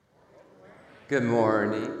Good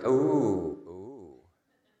morning. Ooh.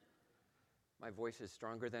 My voice is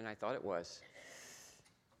stronger than I thought it was.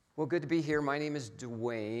 Well, good to be here. My name is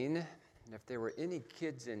Duane. And if there were any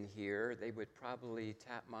kids in here, they would probably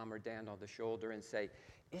tap mom or dad on the shoulder and say,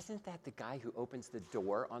 "Isn't that the guy who opens the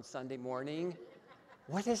door on Sunday morning?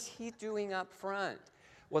 What is he doing up front?"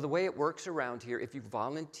 Well, the way it works around here, if you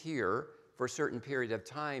volunteer for a certain period of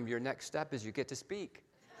time, your next step is you get to speak.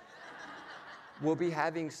 We'll be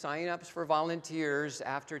having sign-ups for volunteers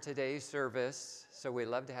after today's service, so we'd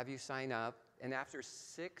love to have you sign up. And after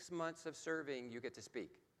 6 months of serving, you get to speak.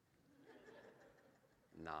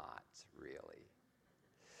 Not really.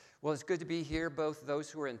 Well, it's good to be here, both those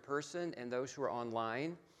who are in person and those who are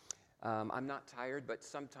online. I'm not tired, but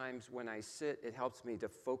sometimes when I sit, it helps me to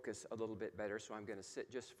focus a little bit better, so I'm going to sit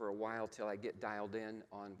just for a while till I get dialed in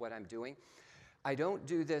on what I'm doing. I don't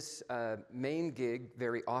do this main gig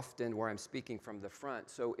very often where I'm speaking from the front,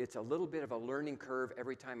 so it's a little bit of a learning curve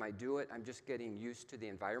every time I do it. I'm just getting used to the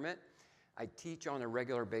environment. I teach on a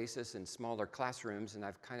regular basis in smaller classrooms, and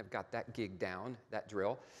I've kind of got that gig down, that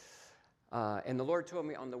drill. And the Lord told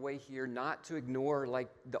me on the way here not to ignore like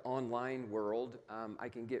the online world. I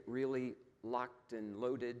can get really locked and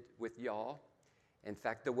loaded with y'all. In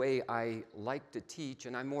fact, the way I like to teach,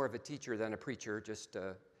 and I'm more of a teacher than a preacher, just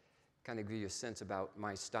kind of give you a sense about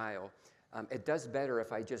my style. It does better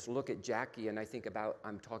if I just look at Jackie and I think about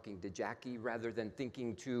I'm talking to Jackie rather than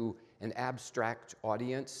thinking to an abstract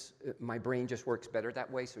audience. My brain just works better that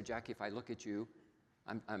way. So Jackie, if I look at you,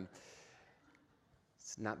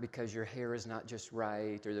 it's not because your hair is not just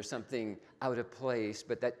right or there's something out of place,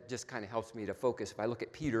 but that just kind of helps me to focus. If I look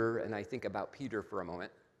at Peter and I think about Peter for a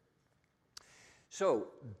moment. So,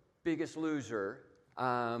 Biggest Loser.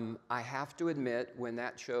 I have to admit, when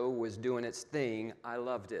that show was doing its thing, I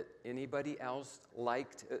loved it. Anybody else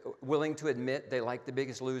willing to admit they liked The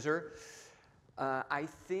Biggest Loser? I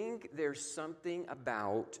think there's something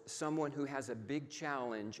about someone who has a big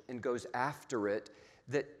challenge and goes after it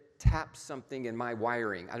that taps something in my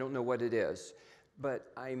wiring. I don't know what it is,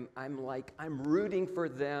 but I'm rooting for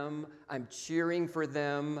them. I'm cheering for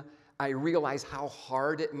them. I realize how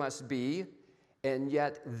hard it must be. And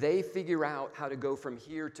yet they figure out how to go from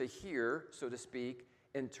here to here, so to speak,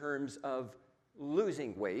 in terms of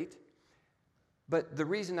losing weight. But the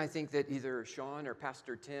reason I think that either Sean or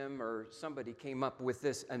Pastor Tim or somebody came up with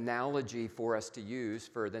this analogy for us to use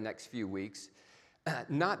for the next few weeks,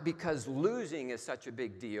 not because losing is such a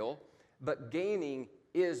big deal, but gaining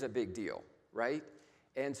is a big deal, right?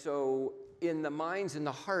 And so in the minds and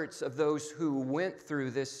the hearts of those who went through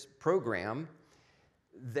this program,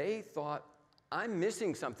 they thought, I'm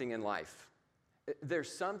missing something in life. There's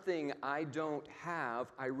something I don't have.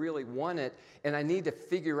 I really want it, and I need to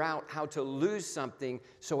figure out how to lose something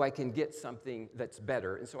so I can get something that's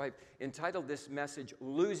better. And so I've entitled this message,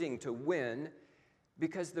 Losing to Win,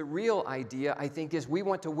 because the real idea, I think, is we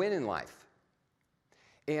want to win in life.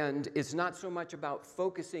 And it's not so much about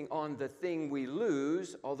focusing on the thing we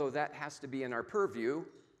lose, although that has to be in our purview.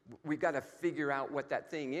 We've got to figure out what that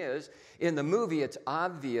thing is. In the movie, it's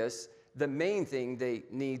obvious. The main thing they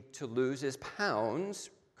need to lose is pounds,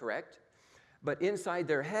 correct? But inside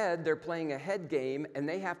their head, they're playing a head game, and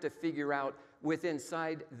they have to figure out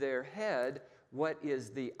inside their head what is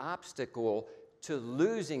the obstacle to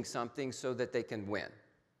losing something so that they can win.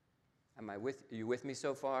 Are you with me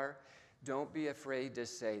so far? Don't be afraid to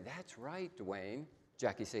say, "That's right, Duane."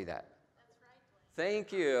 Jackie, say that. That's right, Duane.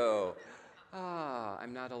 Thank you.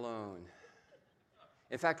 I'm not alone.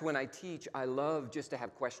 In fact, when I teach, I love just to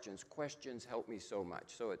have questions. Questions help me so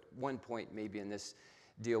much. So at one point, maybe in this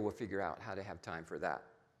deal, we'll figure out how to have time for that.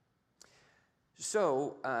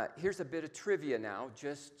 So here's a bit of trivia now,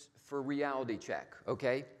 just for reality check,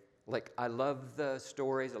 okay? Like, I love the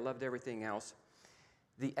stories. I loved everything else.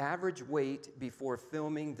 The average weight before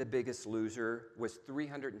filming The Biggest Loser was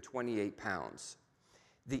 328 pounds.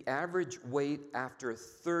 The average weight after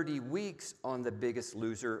 30 weeks on The Biggest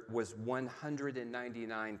Loser was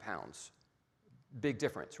 199 pounds. Big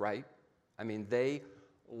difference, right? I mean, they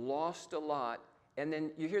lost a lot. And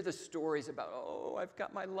then you hear the stories about, oh, I've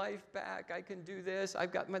got my life back. I can do this.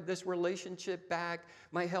 I've got this relationship back.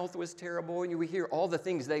 My health was terrible. And we hear all the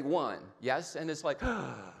things they won, yes? And it's like,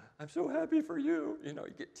 I'm so happy for you. You know,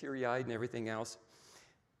 you get teary-eyed and everything else.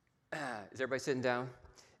 Is everybody sitting down?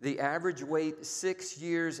 The average weight 6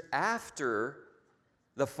 years after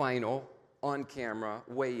the final on-camera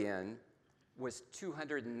weigh-in was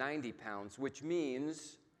 290 pounds, which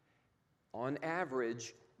means, on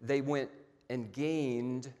average, they went and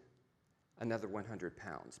gained another 100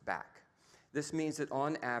 pounds back. This means that,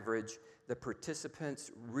 on average, the participants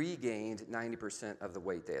regained 90% of the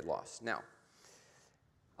weight they had lost. Now,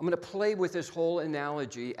 I'm going to play with this whole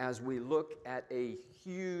analogy as we look at a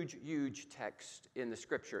huge, huge text in the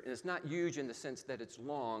Scripture. And it's not huge in the sense that it's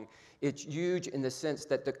long. It's huge in the sense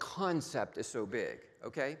that the concept is so big,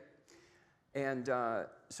 okay? And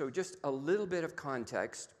so just a little bit of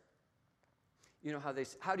context. You know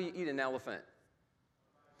how do you eat an elephant?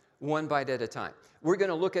 One bite at a time. We're going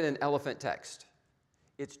to look at an elephant text.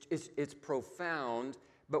 It's profound,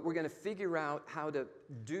 but we're going to figure out how to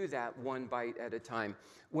do that one bite at a time.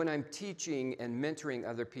 When I'm teaching and mentoring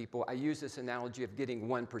other people, I use this analogy of getting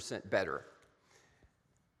 1% better.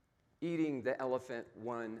 Eating the elephant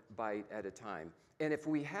one bite at a time. And if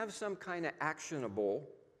we have some kind of actionable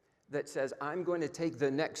that says, I'm going to take the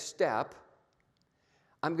next step,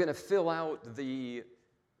 I'm going to fill out the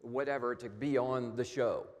whatever to be on the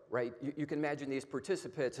show, right? You can imagine these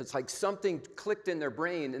participants, it's like something clicked in their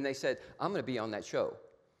brain and they said, I'm going to be on that show.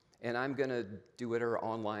 And I'm going to do it or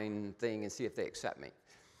online thing and see if they accept me.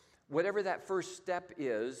 Whatever that first step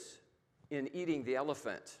is in eating the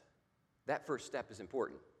elephant, that first step is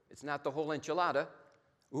important. It's not the whole enchilada.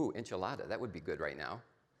 Ooh, enchilada, that would be good right now.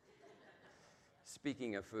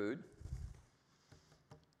 Speaking of food.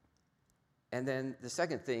 And then the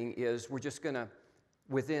second thing is we're just going to,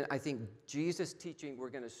 within, I think, Jesus' teaching, we're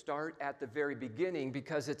going to start at the very beginning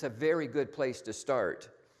because it's a very good place to start.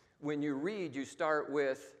 When you read, you start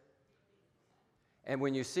with, and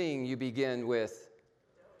when you sing, you begin with,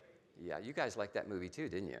 yeah, you guys liked that movie too,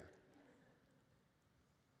 didn't you?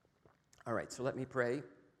 All right, so let me pray,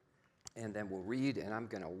 and then we'll read, and I'm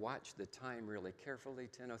going to watch the time really carefully.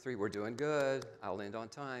 10:03, we're doing good. I'll end on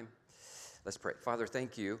time. Let's pray. Father,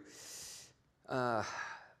 thank you. The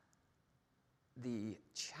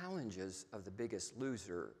challenges of The Biggest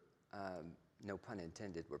Loser, no pun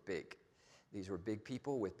intended, were big. These were big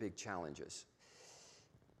people with big challenges.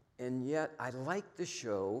 And yet, I like the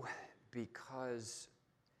show because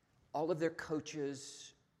all of their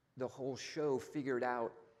coaches, the whole show figured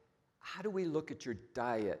out, how do we look at your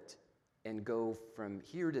diet and go from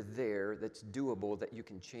here to there that's doable, that you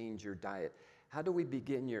can change your diet? How do we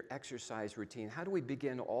begin your exercise routine? How do we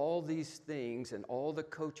begin all these things, and all the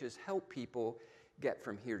coaches help people get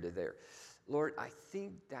from here to there? Lord, I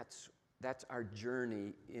think that's our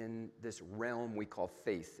journey in this realm we call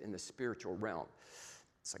faith, in the spiritual realm.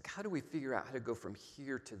 It's like, how do we figure out how to go from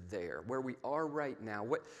here to there, where we are right now?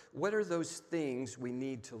 What are those things we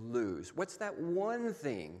need to lose? What's that one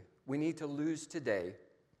thing we need to lose today,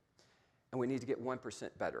 and we need to get 1%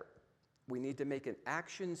 better? We need to make an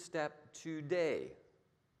action step today.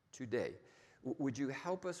 Today. Would you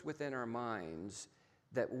help us within our minds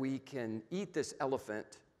that we can eat this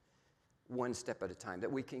elephant one step at a time,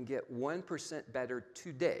 that we can get 1% better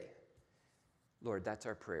today? Lord, that's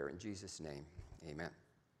our prayer in Jesus' name. Amen.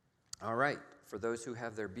 All right, for those who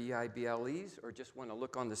have their BIBLEs or just want to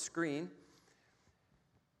look on the screen,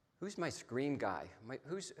 who's my screen guy?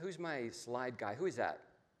 Who's my slide guy? Who is that?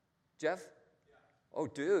 Jeff? Yeah. Oh,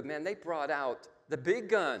 dude, man, they brought out the big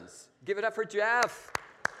guns. Give it up for Jeff.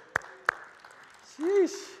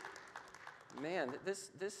 Sheesh. Man, this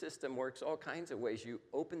system works all kinds of ways. You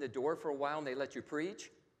open the door for a while and they let you preach.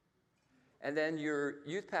 And then you're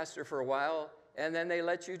youth pastor for a while, and then they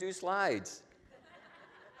let you do slides.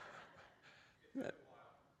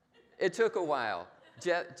 It took a while.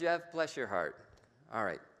 Jeff, bless your heart. All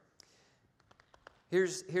right.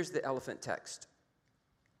 Here's the elephant text.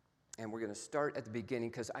 And we're going to start at the beginning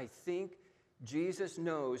because I think Jesus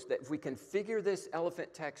knows that if we can figure this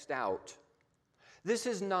elephant text out, this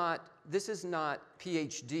is not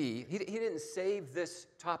PhD. He didn't save this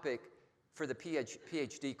topic for the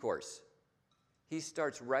PhD course. He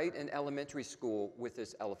starts right in elementary school with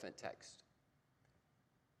this elephant text.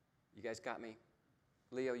 You guys got me?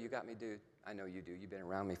 Leo, you got me, dude? I know you do. You've been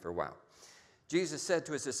around me for a while. Jesus said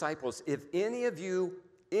to his disciples, if any of you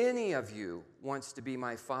wants to be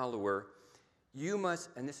my follower, you must,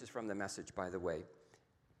 and this is from the Message, by the way,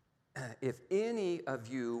 if any of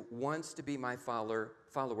you wants to be my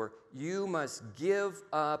follower, you must give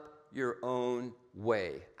up your own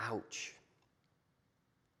way. Ouch.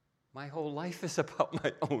 My whole life is about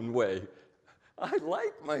my own way. I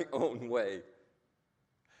like my own way.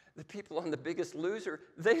 The people on The Biggest Loser,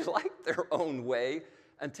 they like their own way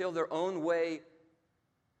until their own way,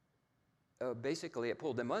 basically, it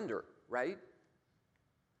pulled them under, right?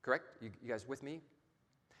 Correct? You guys with me?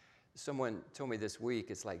 Someone told me this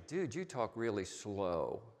week, it's like, dude, you talk really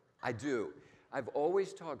slow. I do. I've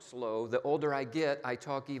always talked slow. The older I get, I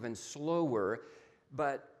talk even slower.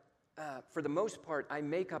 But for the most part, I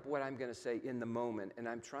make up what I'm going to say in the moment, and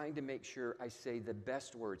I'm trying to make sure I say the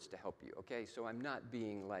best words to help you, okay? So I'm not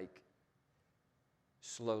being like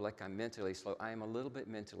slow like I'm mentally slow. I am a little bit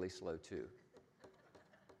mentally slow too.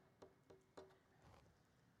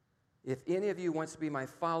 If any of you wants to be my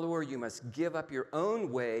follower, you must give up your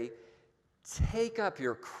own way, take up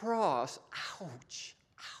your cross. Ouch,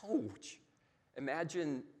 ouch.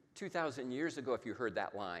 Imagine 2,000 years ago if you heard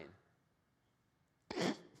that line.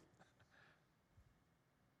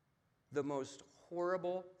 The most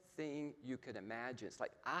horrible thing you could imagine. It's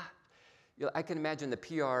like, I can imagine the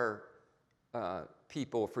PR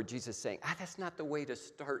people for Jesus saying, that's not the way to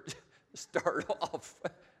start off.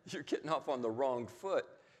 You're getting off on the wrong foot.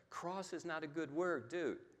 Cross is not a good word,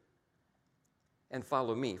 dude. And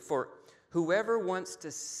follow me. For whoever wants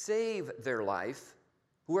to save their life,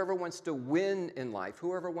 whoever wants to win in life,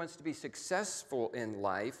 whoever wants to be successful in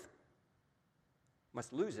life,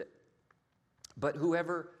 must lose it. But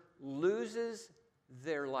whoever loses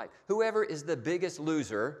their life, whoever is the biggest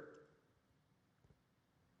loser,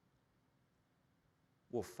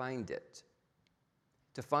 will find it.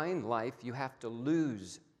 To find life, you have to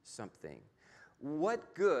lose something.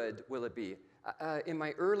 What good will it be? In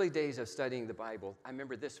my early days of studying the Bible, I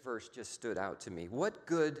remember this verse just stood out to me. What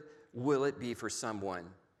good will it be for someone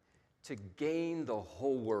to gain the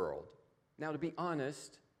whole world? Now, to be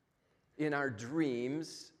honest, in our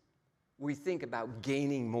dreams, we think about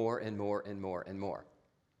gaining more and more and more and more.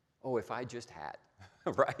 Oh, if I just had,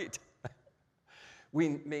 right?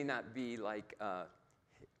 We may not be like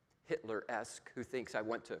Hitler-esque, who thinks I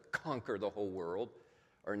want to conquer the whole world,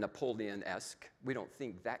 or Napoleon-esque. We don't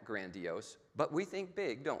think that grandiose, but we think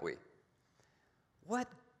big, don't we? What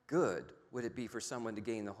good would it be for someone to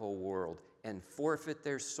gain the whole world and forfeit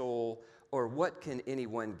their soul, or what can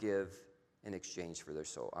anyone give in exchange for their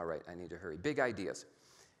soul? All right, I need to hurry. Big ideas.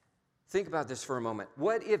 Think about this for a moment.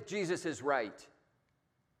 What if Jesus is right?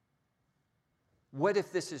 What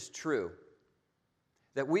if this is true?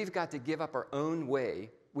 That we've got to give up our own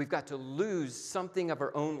way. We've got to lose something of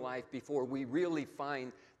our own life before we really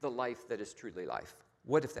find the life that is truly life.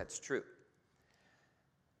 What if that's true?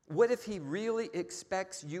 What if he really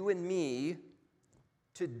expects you and me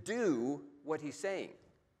to do what he's saying?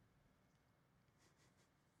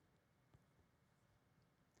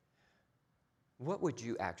 What would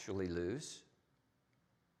you actually lose?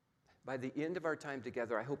 By the end of our time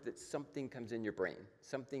together, I hope that something comes in your brain,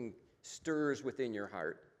 something stirs within your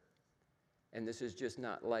heart. And this is just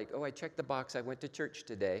not like, oh, I checked the box, I went to church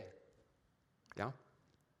today. Yeah?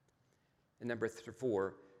 And number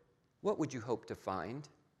 4, what would you hope to find?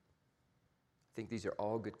 I think these are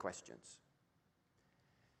all good questions.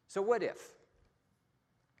 So what if?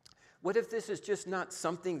 What if this is just not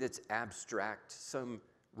something that's abstract, some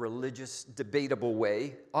religious, debatable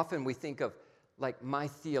way? Often we think of like my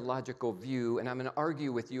theological view, and I'm going to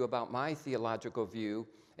argue with you about my theological view.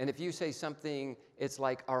 And if you say something, it's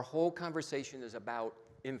like our whole conversation is about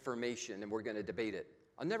information, and we're going to debate it.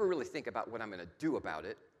 I'll never really think about what I'm going to do about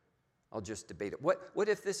it. I'll just debate it. What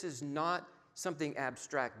if this is not something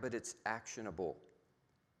abstract, but it's actionable?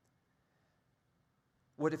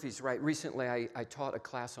 What if he's right? Recently, I taught a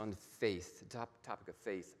class on faith, the topic of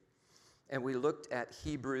faith. And we looked at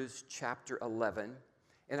Hebrews chapter 11.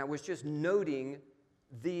 And I was just noting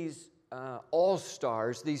these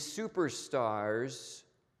all-stars, these superstars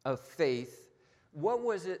of faith. What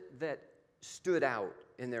was it that stood out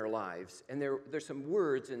in their lives? And there's some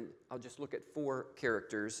words, and I'll just look at 4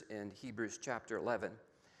 characters in Hebrews chapter 11.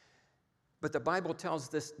 But the Bible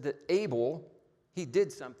tells us that Abel, he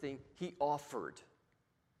did something, he offered.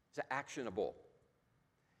 It's actionable.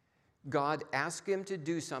 God asked him to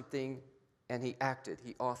do something, and he acted,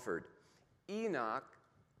 he offered. Enoch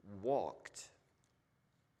walked.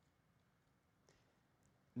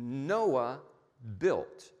 Noah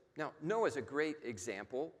built. Now, Noah's a great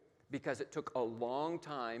example because it took a long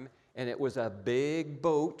time, and it was a big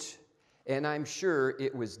boat, and I'm sure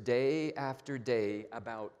it was day after day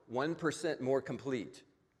about 1% more complete,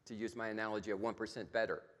 to use my analogy of 1%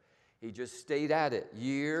 better. He just stayed at it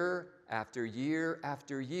year after year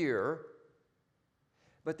after year.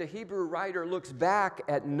 But the Hebrew writer looks back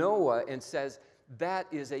at Noah and says, that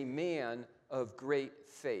is a man of great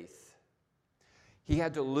faith. He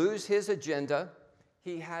had to lose his agenda.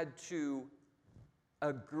 He had to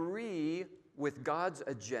agree with God's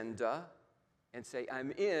agenda and say,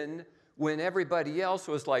 I'm in, when everybody else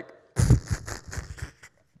was like,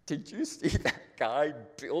 did you see that guy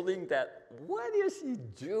building that? What is he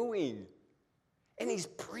doing? And he's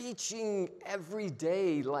preaching every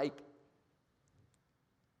day like,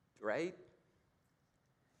 right?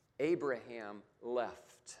 Abraham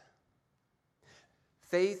left.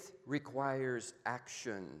 Faith requires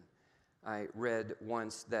action. I read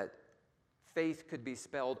once that faith could be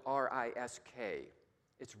spelled R-I-S-K.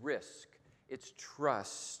 It's risk. It's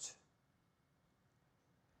trust.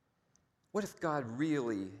 What if God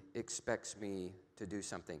really expects me to do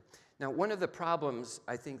something? Now, one of the problems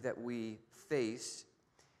I think that we face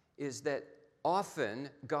is that often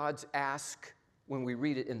God's ask when we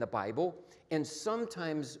read it in the Bible, and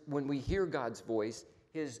sometimes when we hear God's voice,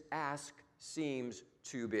 his ask seems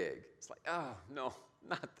too big. It's like, oh, no,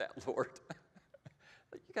 not that, Lord.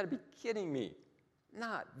 Like, you got to be kidding me.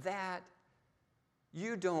 Not that.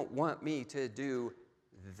 You don't want me to do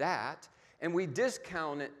that. And we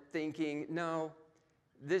discount it thinking, no,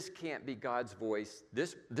 this can't be God's voice.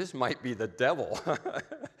 This might be the devil.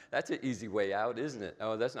 That's an easy way out, isn't it?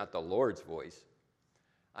 Oh, that's not the Lord's voice.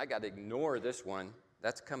 I got to ignore this one.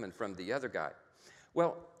 That's coming from the other guy.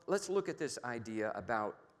 Well, let's look at this idea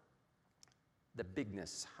about the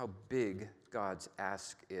bigness, how big God's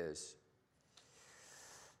ask is.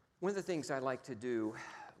 One of the things I like to do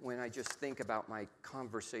when I just think about my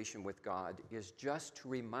conversation with God is just to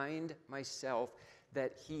remind myself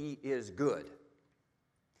that he is good.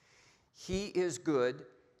 He is good,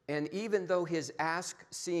 and even though his ask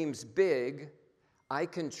seems big, I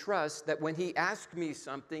can trust that when he asks me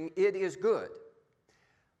something, it is good.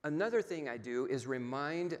 Another thing I do is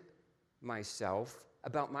remind myself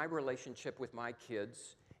about my relationship with my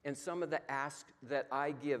kids and some of the asks that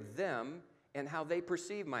I give them and how they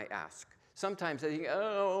perceive my ask. Sometimes they think,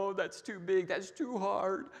 oh, that's too big, that's too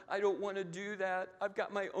hard, I don't want to do that, I've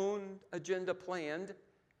got my own agenda planned.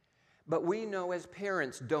 But we know as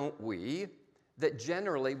parents, don't we, that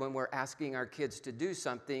generally when we're asking our kids to do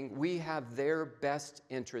something, we have their best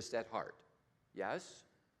interest at heart. Yes?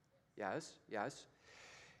 Yes? Yes?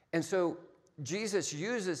 And so Jesus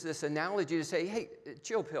uses this analogy to say, hey,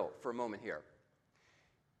 chill pill for a moment here.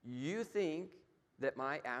 You think that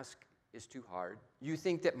my ask is too hard. You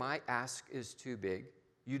think that my ask is too big.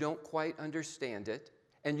 You don't quite understand it,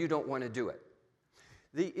 and you don't want to do it.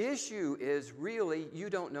 The issue is really you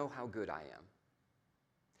don't know how good I am.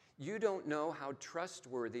 You don't know how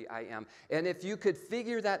trustworthy I am. And if you could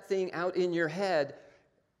figure that thing out in your head,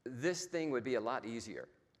 this thing would be a lot easier.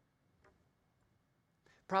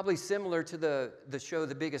 Probably similar to the show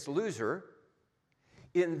The Biggest Loser.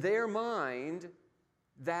 In their mind,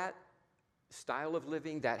 that style of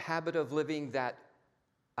living, that habit of living, that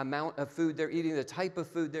amount of food they're eating, the type of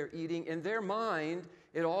food they're eating, in their mind,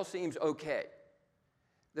 it all seems okay.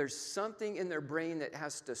 There's something in their brain that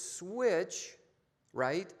has to switch,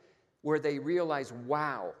 right, where they realize,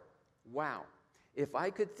 wow, if I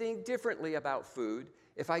could think differently about food,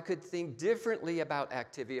 if I could think differently about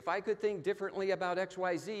activity, if I could think differently about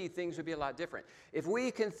XYZ, things would be a lot different. If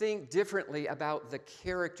we can think differently about the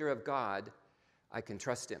character of God, I can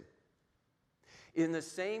trust him. In the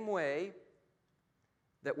same way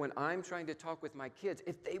that when I'm trying to talk with my kids,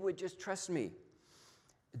 if they would just trust me,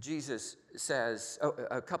 Jesus says,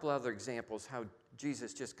 a couple other examples how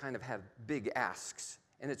Jesus just kind of had big asks.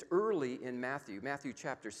 And it's early in Matthew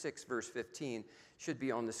chapter 6, verse 15, should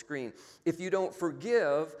be on the screen. If you don't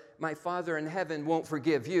forgive, my Father in heaven won't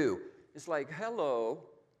forgive you. It's like, hello,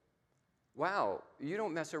 wow, you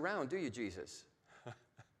don't mess around, do you, Jesus?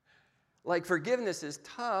 Like, forgiveness is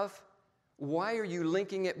tough. Why are you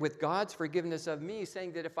linking it with God's forgiveness of me,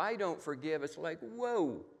 saying that if I don't forgive, it's like,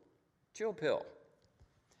 whoa, chill pill.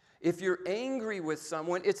 If you're angry with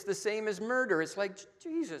someone, it's the same as murder. It's like,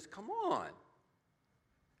 Jesus, come on.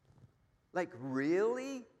 Like,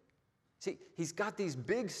 really? See, he's got these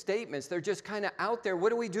big statements. They're just kind of out there. What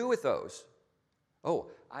do we do with those? Oh,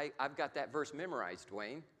 I've got that verse memorized,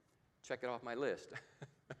 Duane. Check it off my list.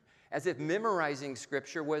 As if memorizing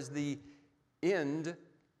Scripture was the end,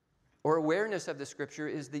 or awareness of the Scripture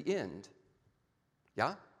is the end.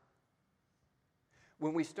 Yeah?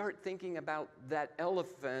 When we start thinking about that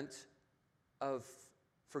elephant of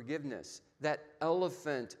forgiveness, that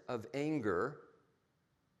elephant of anger,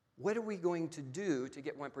 what are we going to do to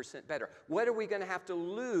get 1% better? What are we going to have to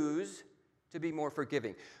lose to be more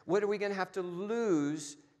forgiving? What are we going to have to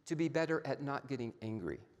lose to be better at not getting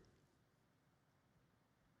angry?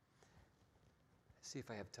 Let's see if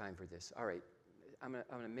I have time for this. All right, I'm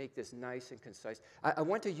going to make this nice and concise. I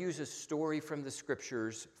want to use a story from the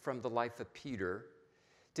Scriptures, from the life of Peter,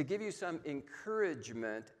 to give you some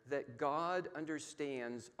encouragement that God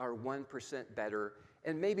understands our 1% better,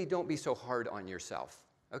 and maybe don't be so hard on yourself.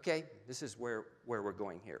 Okay? This is where we're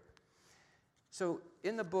going here. So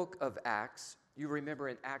in the book of Acts, you remember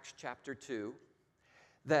in Acts chapter 2,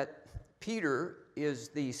 that Peter is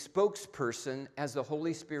the spokesperson as the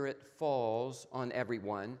Holy Spirit falls on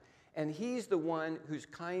everyone, and he's the one who's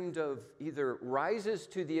kind of either rises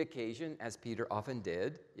to the occasion, as Peter often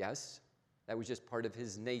did, yes, that was just part of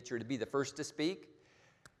his nature to be the first to speak,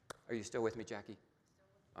 Are you still with me, Jackie?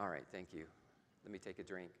 All right, thank you. Let me take a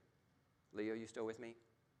drink. Leo, you still with me?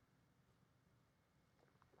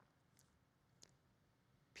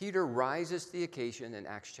 Peter rises to the occasion in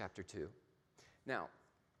Acts chapter 2. Now,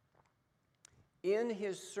 in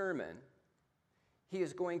his sermon, he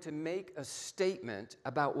is going to make a statement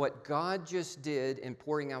about what God just did in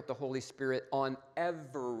pouring out the Holy Spirit on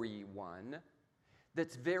everyone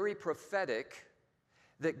that's very prophetic,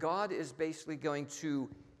 that God is basically going to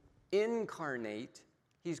incarnate.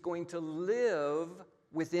 He's going to live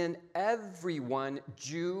within everyone,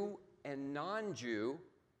 Jew and non-Jew,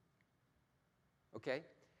 okay?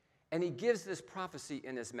 And he gives this prophecy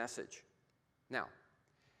in his message. Now,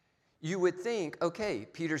 you would think, okay,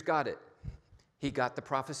 Peter's got it. He got the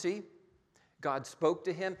prophecy. God spoke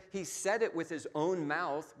to him. He said it with his own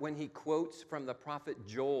mouth when he quotes from the prophet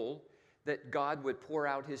Joel that God would pour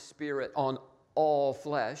out his Spirit on all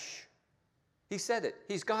flesh. He said it.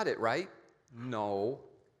 He's got it, right? No.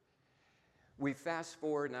 We fast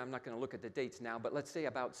forward, and I'm not going to look at the dates now, but let's say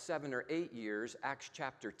about 7 or 8 years, Acts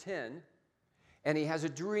chapter 10, and he has a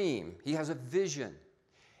dream. He has a vision.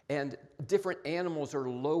 And different animals are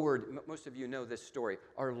lowered. Most of you know this story,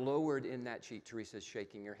 are lowered in that sheet. Teresa's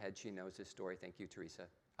shaking her head. She knows this story. Thank you, Teresa.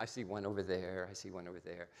 I see one over there. I see one over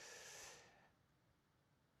there.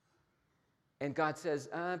 And God says,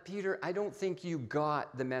 Peter, I don't think you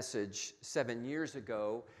got the message 7 years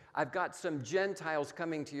ago. I've got some Gentiles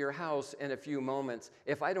coming to your house in a few moments.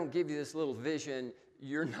 If I don't give you this little vision,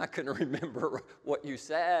 you're not going to remember what you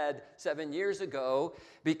said 7 years ago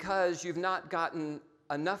because you've not gotten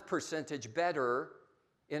enough percentage better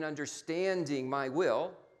in understanding my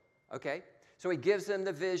will, okay? So he gives them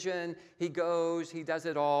the vision, he goes, he does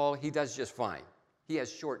it all, he does just fine.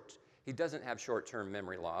 He doesn't have short-term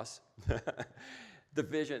memory loss. The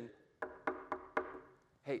vision,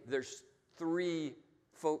 hey, there's three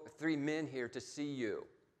men here to see you.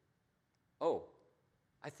 Oh,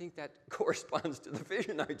 I think that corresponds to the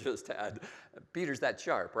vision I just had. Peter's that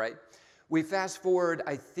sharp, right? We fast forward,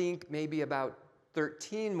 I think, maybe about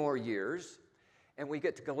 13 more years, and we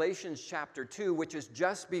get to Galatians chapter 2, which is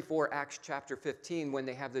just before Acts chapter 15 when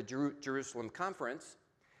they have the Jerusalem conference.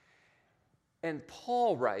 And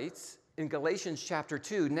Paul writes in Galatians chapter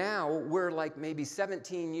 2, now we're like maybe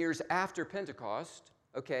 17 years after Pentecost,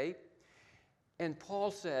 okay? And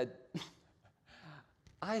Paul said,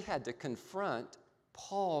 I had to confront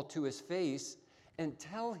Paul to his face and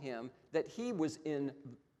tell him that he was in,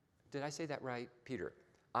 did I say that right? Peter.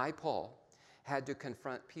 Paul, had to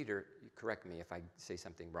confront Peter. Correct me if I say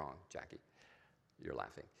something wrong, Jackie. You're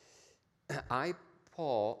laughing.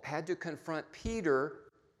 Paul, had to confront Peter.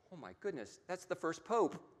 Oh my goodness, that's the first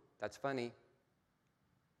pope. That's funny.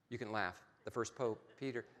 You can laugh. The first pope,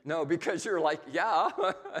 Peter. No, because you're like, yeah.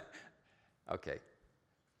 Okay,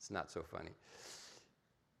 it's not so funny.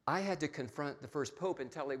 I had to confront the first pope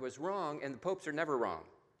and tell he was wrong, and the popes are never wrong.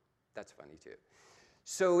 That's funny too.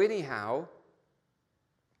 So anyhow,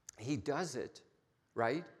 he does it,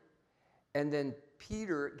 right? And then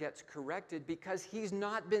Peter gets corrected because he's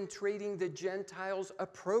not been treating the Gentiles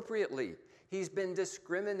appropriately. He's been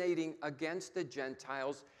discriminating against the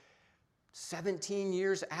Gentiles 17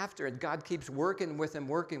 years after, and God keeps working with him.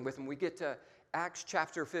 We get to Acts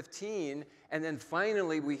chapter 15, and then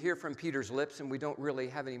finally we hear from Peter's lips, and we don't really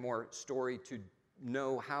have any more story to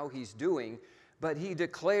know how he's doing, but he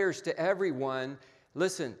declares to everyone,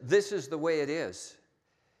 listen, this is the way it is.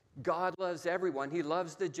 God loves everyone. He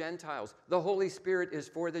loves the Gentiles. The Holy Spirit is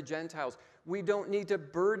for the Gentiles. We don't need to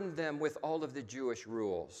burden them with all of the Jewish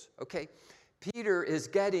rules, okay? Peter is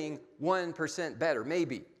getting 1% better,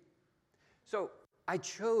 maybe. So I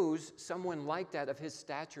chose someone like that of his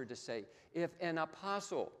stature to say, if an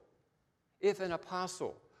apostle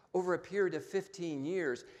over a period of 15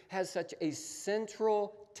 years has such a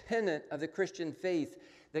central tenet of the Christian faith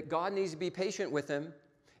that God needs to be patient with him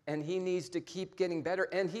and he needs to keep getting better,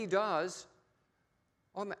 and he does,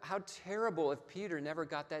 how terrible if Peter never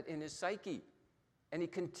got that in his psyche and he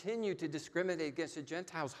continued to discriminate against the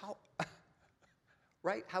Gentiles.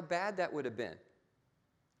 Right? How bad that would have been.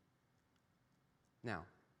 Now,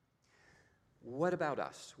 what about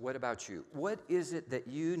us? What about you? What is it that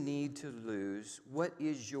you need to lose? What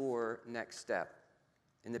is your next step?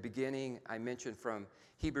 In the beginning, I mentioned from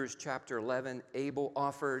Hebrews chapter 11, Abel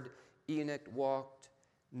offered, Enoch walked,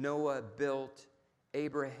 Noah built,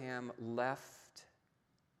 Abraham left.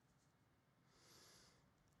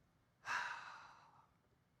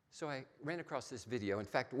 So I ran across this video. In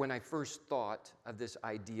fact, when I first thought of this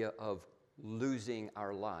idea of losing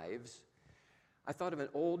our lives, I thought of an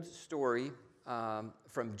old story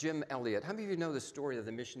from Jim Elliot. How many of you know the story of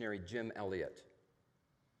the missionary Jim Elliot?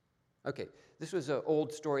 Okay, this was an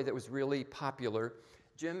old story that was really popular.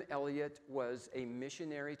 Jim Elliot was a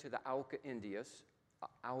missionary to the Auca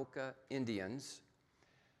Indians.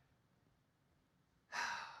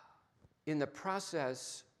 In the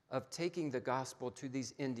process of taking the gospel to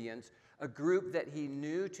these Indians, a group that he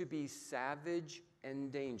knew to be savage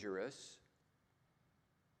and dangerous,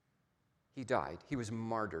 he died. He was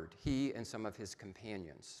martyred, he and some of his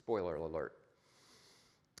companions. Spoiler alert.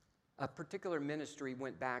 A particular ministry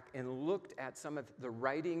went back and looked at some of the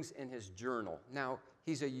writings in his journal. Now,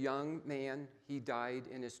 he's a young man. He died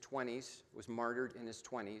in his 20s, was martyred in his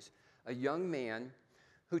 20s. A young man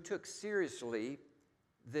who took seriously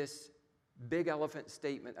this big elephant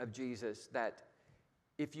statement of Jesus that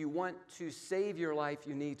if you want to save your life,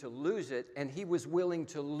 you need to lose it. And he was willing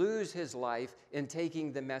to lose his life in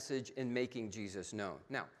taking the message and making Jesus known.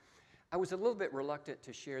 Now, I was a little bit reluctant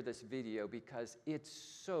to share this video because it's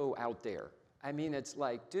so out there. I mean, it's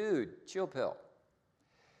like, dude, chill pill.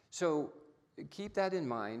 So keep that in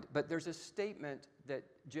mind. But there's a statement that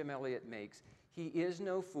Jim Elliot makes. He is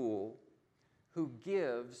no fool who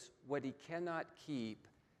gives what he cannot keep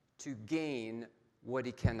to gain what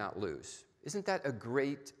he cannot lose. Isn't that a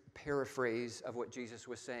great paraphrase of what Jesus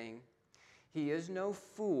was saying? He is no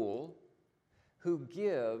fool who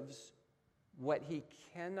gives what he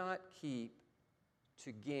cannot keep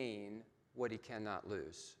to gain what he cannot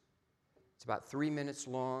lose. It's about 3 minutes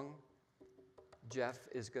long. Jeff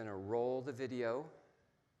is going to roll the video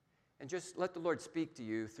and just let the Lord speak to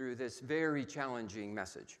you through this very challenging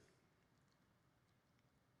message.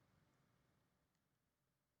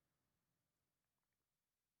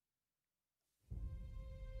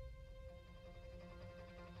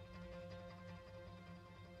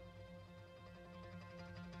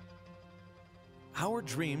 Our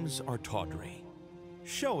dreams are tawdry,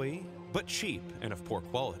 showy, but cheap and of poor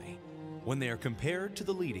quality when they are compared to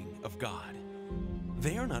the leading of God.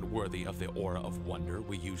 They are not worthy of the aura of wonder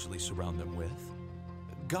we usually surround them with.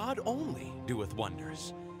 God only doeth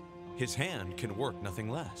wonders. His hand can work nothing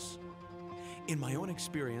less. In my own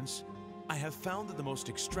experience, I have found that the most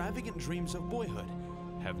extravagant dreams of boyhood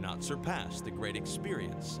have not surpassed the great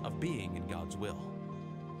experience of being in God's will.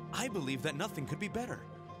 I believe that nothing could be better.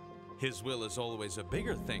 His will is always a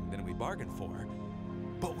bigger thing than we bargain for,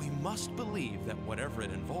 but we must believe that whatever it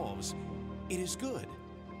involves, it is good,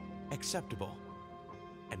 acceptable,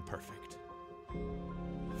 and perfect.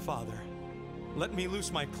 Father, let me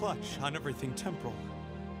loose my clutch on everything temporal,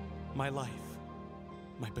 my life,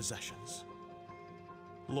 my possessions.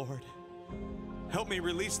 Lord, help me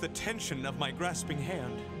release the tension of my grasping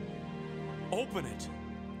hand. Open it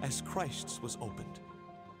as Christ's was opened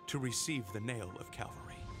to receive the nail of Calvary,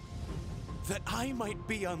 that I might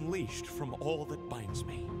be unleashed from all that binds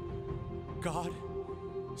me. God,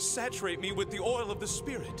 saturate me with the oil of the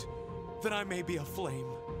Spirit, that I may be a flame.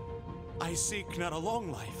 I seek not a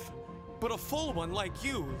long life, but a full one like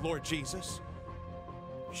you, Lord Jesus.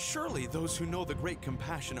 Surely those who know the great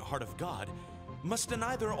compassionate heart of God must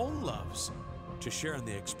deny their own loves to share in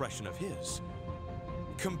the expression of His.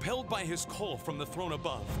 Compelled by His call from the throne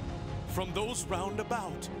above, from those round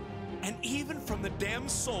about, and even from the damned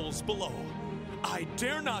souls below, I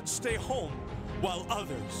dare not stay home while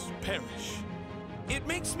others perish. It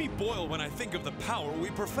makes me boil when I think of the power we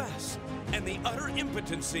profess and the utter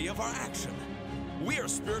impotency of our action. We are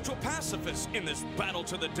spiritual pacifists in this battle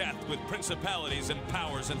to the death with principalities and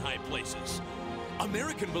powers in high places.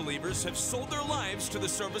 American believers have sold their lives to the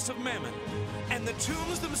service of mammon, and the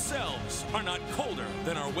tombs themselves are not colder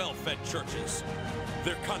than our well-fed churches.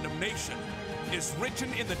 Their condemnation is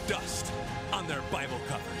written in the dust on their Bible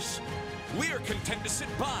covers. We are content to sit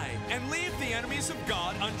by and leave the enemies of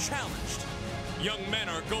God unchallenged. Young men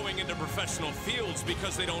are going into professional fields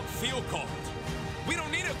because they don't feel called. We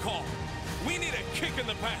don't need a call. We need a kick in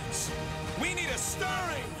the pants. We need a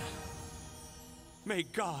stirring. May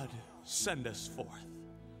God send us forth,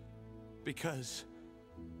 because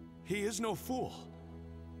He is no fool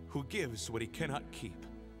who gives what he cannot keep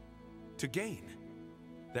to gain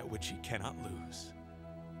that which he cannot lose.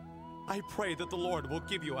 I pray that the Lord will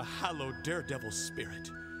give you a hallowed daredevil spirit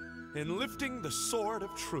in lifting the sword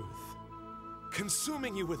of truth,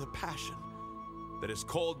 consuming you with a passion that is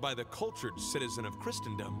called by the cultured citizen of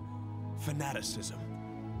Christendom fanaticism,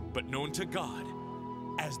 but known to God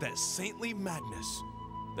as that saintly madness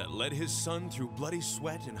that led his son through bloody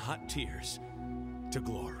sweat and hot tears to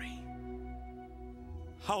glory.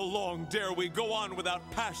 How long dare we go on without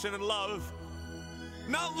passion and love?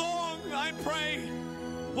 Not long, I pray,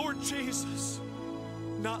 Lord Jesus,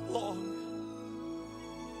 not long.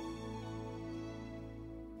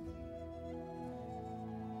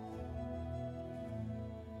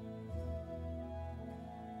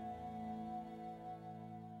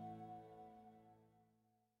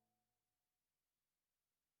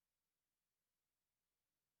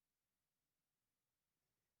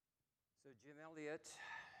 So Jim Elliot,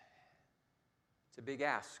 it's a big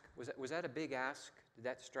ask. Was that a big ask? Did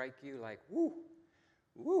that strike you like, woo,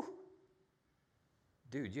 woo?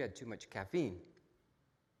 Dude, you had too much caffeine.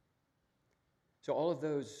 So all of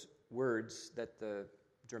those words that the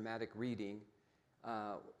dramatic reading,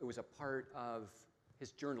 it was a part of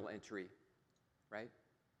his journal entry, right?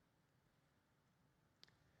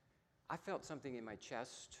 I felt something in my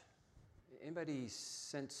chest. Anybody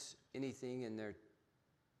sense anything in their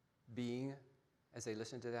being as they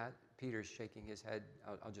listen to that? Peter's shaking his head.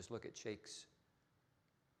 I'll just look at shakes.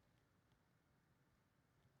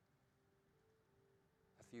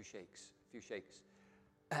 A few shakes.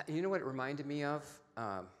 You know what it reminded me of?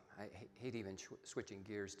 I hate even switching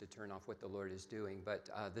gears to turn off what the Lord is doing, but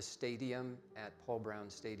the stadium at Paul Brown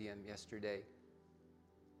Stadium yesterday,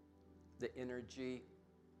 the energy,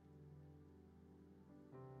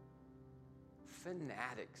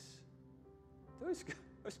 fanatics. Those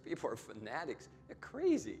people are fanatics. They're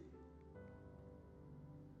crazy.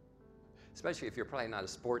 Especially if you're probably not a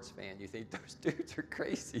sports fan, you think those dudes are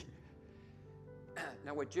crazy.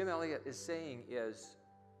 Now, what Jim Elliot is saying is,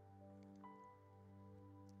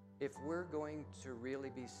 if we're going to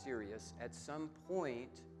really be serious, at some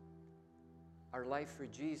point, our life for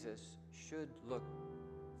Jesus should look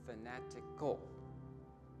fanatical.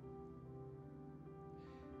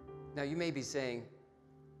 Now, you may be saying,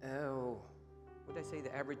 oh, what did I say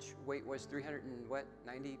the average weight was?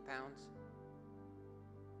 90 pounds?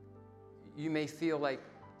 You may feel like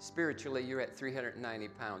spiritually you're at 390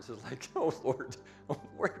 pounds. It's like, oh, Lord,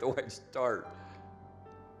 where do I start?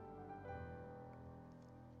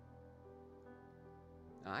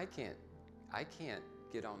 Now, I can't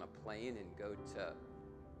get on a plane and go to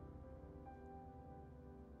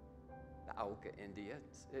the Auca, India.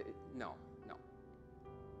 No.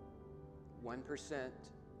 1%.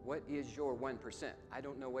 What is your 1%? I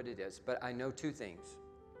don't know what it is, but I know two things.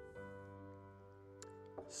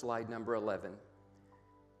 Slide number 11.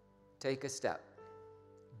 Take a step.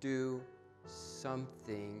 Do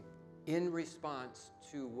something in response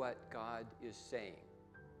to what God is saying.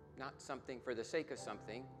 Not something for the sake of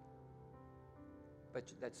something,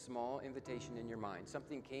 but that small invitation in your mind.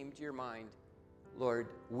 Something came to your mind, Lord,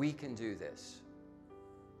 we can do this.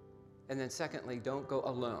 And then secondly, don't go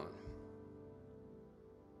alone.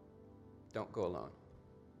 Don't go alone.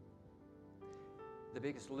 The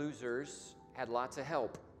Biggest Losers had lots of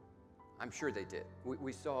help. I'm sure they did.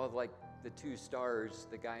 We saw like the two stars,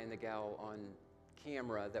 the guy and the gal on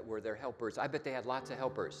camera that were their helpers. I bet they had lots of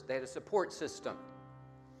helpers. They had a support system.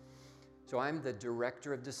 So I'm the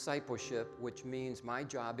director of discipleship, which means my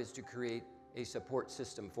job is to create a support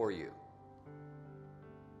system for you.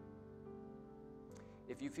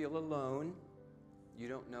 If you feel alone, you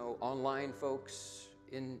don't know online folks,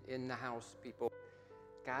 in the house, people,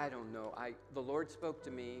 God, I don't know. The Lord spoke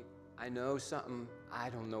to me. I know something. I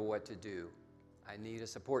don't know what to do. I need a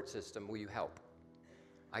support system. Will you help?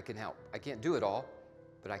 I can help. I can't do it all,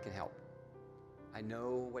 but I can help. I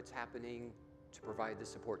know what's happening to provide the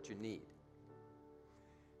support you need.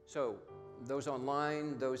 So those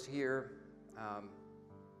online, those here,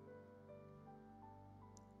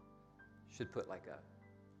 should put like a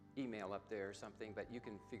email up there or something, but you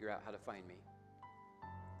can figure out how to find me.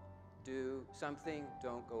 Do something,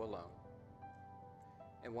 don't go alone.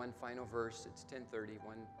 And one final verse, it's 10:30,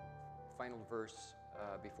 one final verse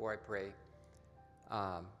before I pray,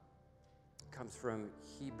 comes from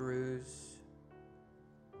Hebrews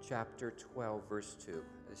chapter 12, verse 2.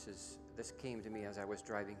 This came to me as I was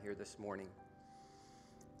driving here this morning.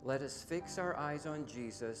 Let us fix our eyes on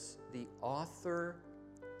Jesus, the author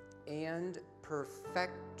and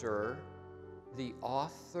perfecter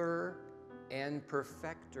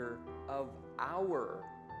of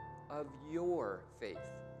your faith.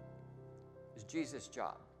 It's Jesus'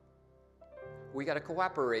 job. We got to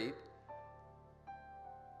cooperate,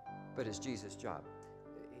 but it's Jesus' job.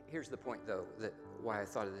 Here's the point, though, why I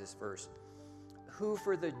thought of this verse. Who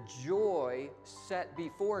for the joy set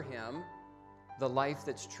before him, the life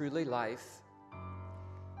that's truly life,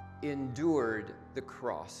 endured the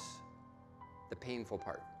cross, the painful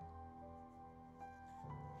part.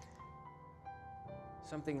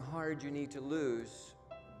 Something hard you need to lose,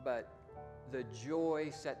 but the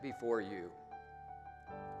joy set before you.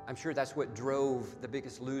 I'm sure that's what drove the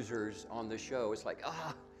Biggest Losers on the show. It's like,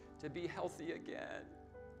 to be healthy again.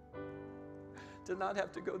 To not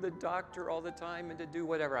have to go to the doctor all the time and to do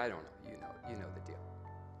whatever. I don't know. You know the deal.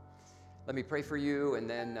 Let me pray for you, and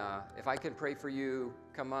then if I can pray for you,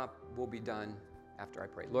 come up. We'll be done after I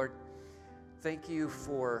pray. Lord, thank you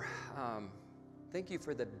for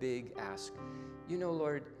the big ask. You know,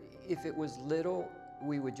 Lord, if it was little,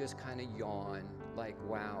 we would just kind of yawn, like,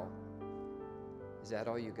 wow, is that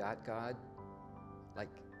all you got, God? Like,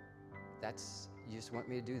 you just want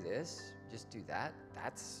me to do this? Just do that?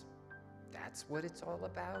 That's what it's all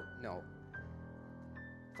about? No.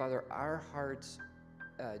 Father, our hearts,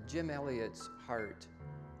 Jim Elliot's heart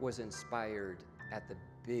was inspired at the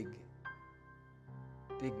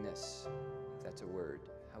bigness, if that's a word,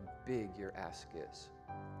 how big your ask is.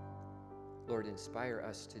 Lord, inspire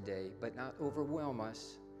us today, but not overwhelm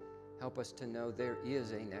us. Help us to know there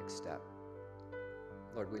is a next step.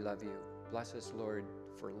 Lord, we love you. Bless us, Lord,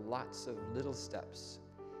 for lots of little steps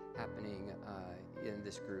happening in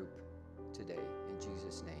this group today. In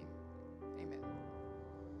Jesus' name, amen.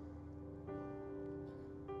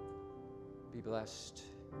 Be blessed.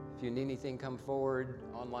 If you need anything, come forward.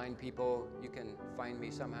 Online people, you can find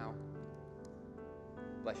me somehow.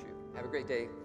 Bless you. Have a great day.